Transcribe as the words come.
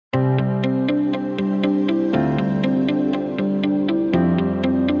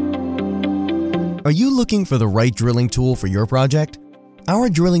Are you looking for the right drilling tool for your project? Our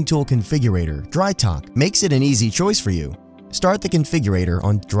drilling tool configurator, Dritoc, makes it an easy choice for you. Start the configurator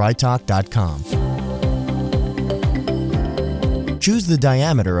on dritoc.com. Choose the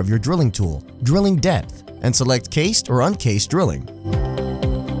diameter of your drilling tool, drilling depth, and select cased or uncased drilling.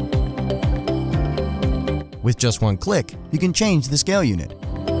 With just one click, you can change the scale unit.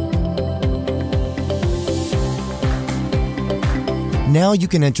 Now you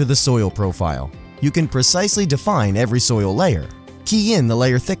can enter the soil profile. You can precisely define every soil layer. Key in the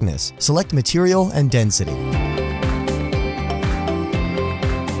layer thickness, select material and density.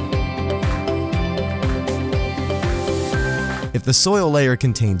 If the soil layer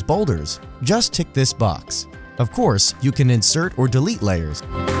contains boulders, just tick this box. Of course, you can insert or delete layers.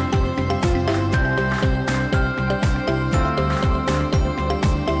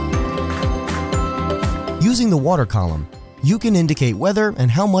 Using the water column, you can indicate whether and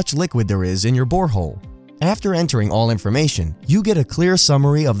how much liquid there is in your borehole. After entering all information, you get a clear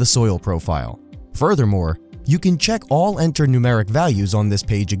summary of the soil profile. Furthermore, you can check all entered numeric values on this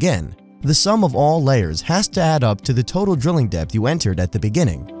page again. The sum of all layers has to add up to the total drilling depth you entered at the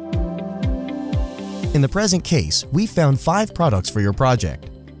beginning. In the present case, we found 5 products for your project.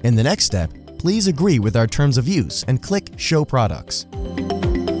 In the next step, please agree with our terms of use and click Show Products.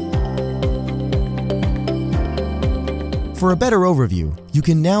 For a better overview, you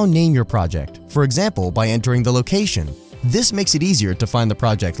can now name your project, for example by entering the location. This makes it easier to find the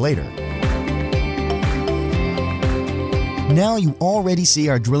project later. Now you already see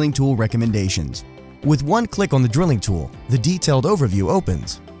our drilling tool recommendations. With one click on the drilling tool, the detailed overview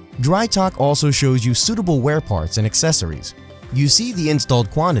opens. Dritoc also shows you suitable wear parts and accessories. You see the installed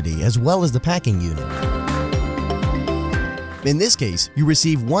quantity as well as the packing unit. In this case, you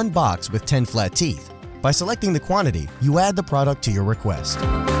receive one box with 10 flat teeth. By selecting the quantity, you add the product to your request.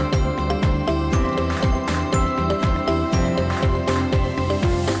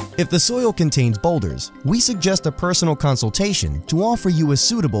 If the soil contains boulders, we suggest a personal consultation to offer you a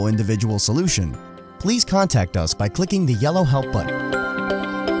suitable individual solution. Please contact us by clicking the yellow Help button.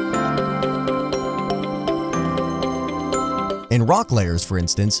 In rock layers, for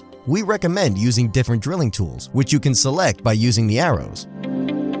instance, we recommend using different drilling tools, which you can select by using the arrows.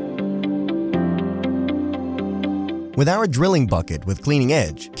 With our drilling bucket with cleaning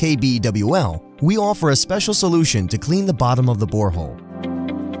edge, KBWL, we offer a special solution to clean the bottom of the borehole.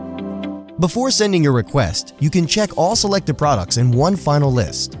 Before sending your request, you can check all selected products in one final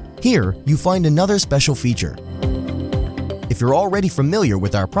list. Here, you find another special feature. If you're already familiar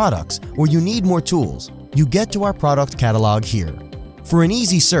with our products or you need more tools, you get to our product catalog here. For an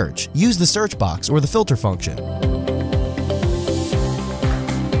easy search, use the search box or the filter function.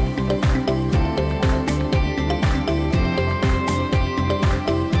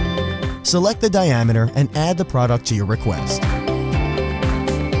 Select the diameter and add the product to your request.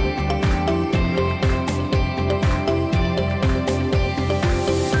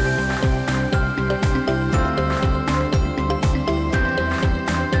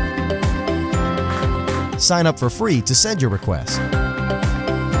 Sign up for free to send your request.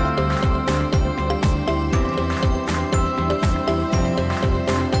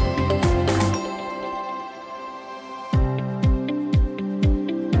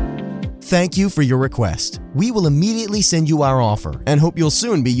 Thank you for your request. We will immediately send you our offer and hope you'll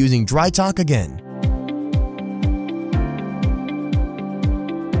soon be using Dritoc again.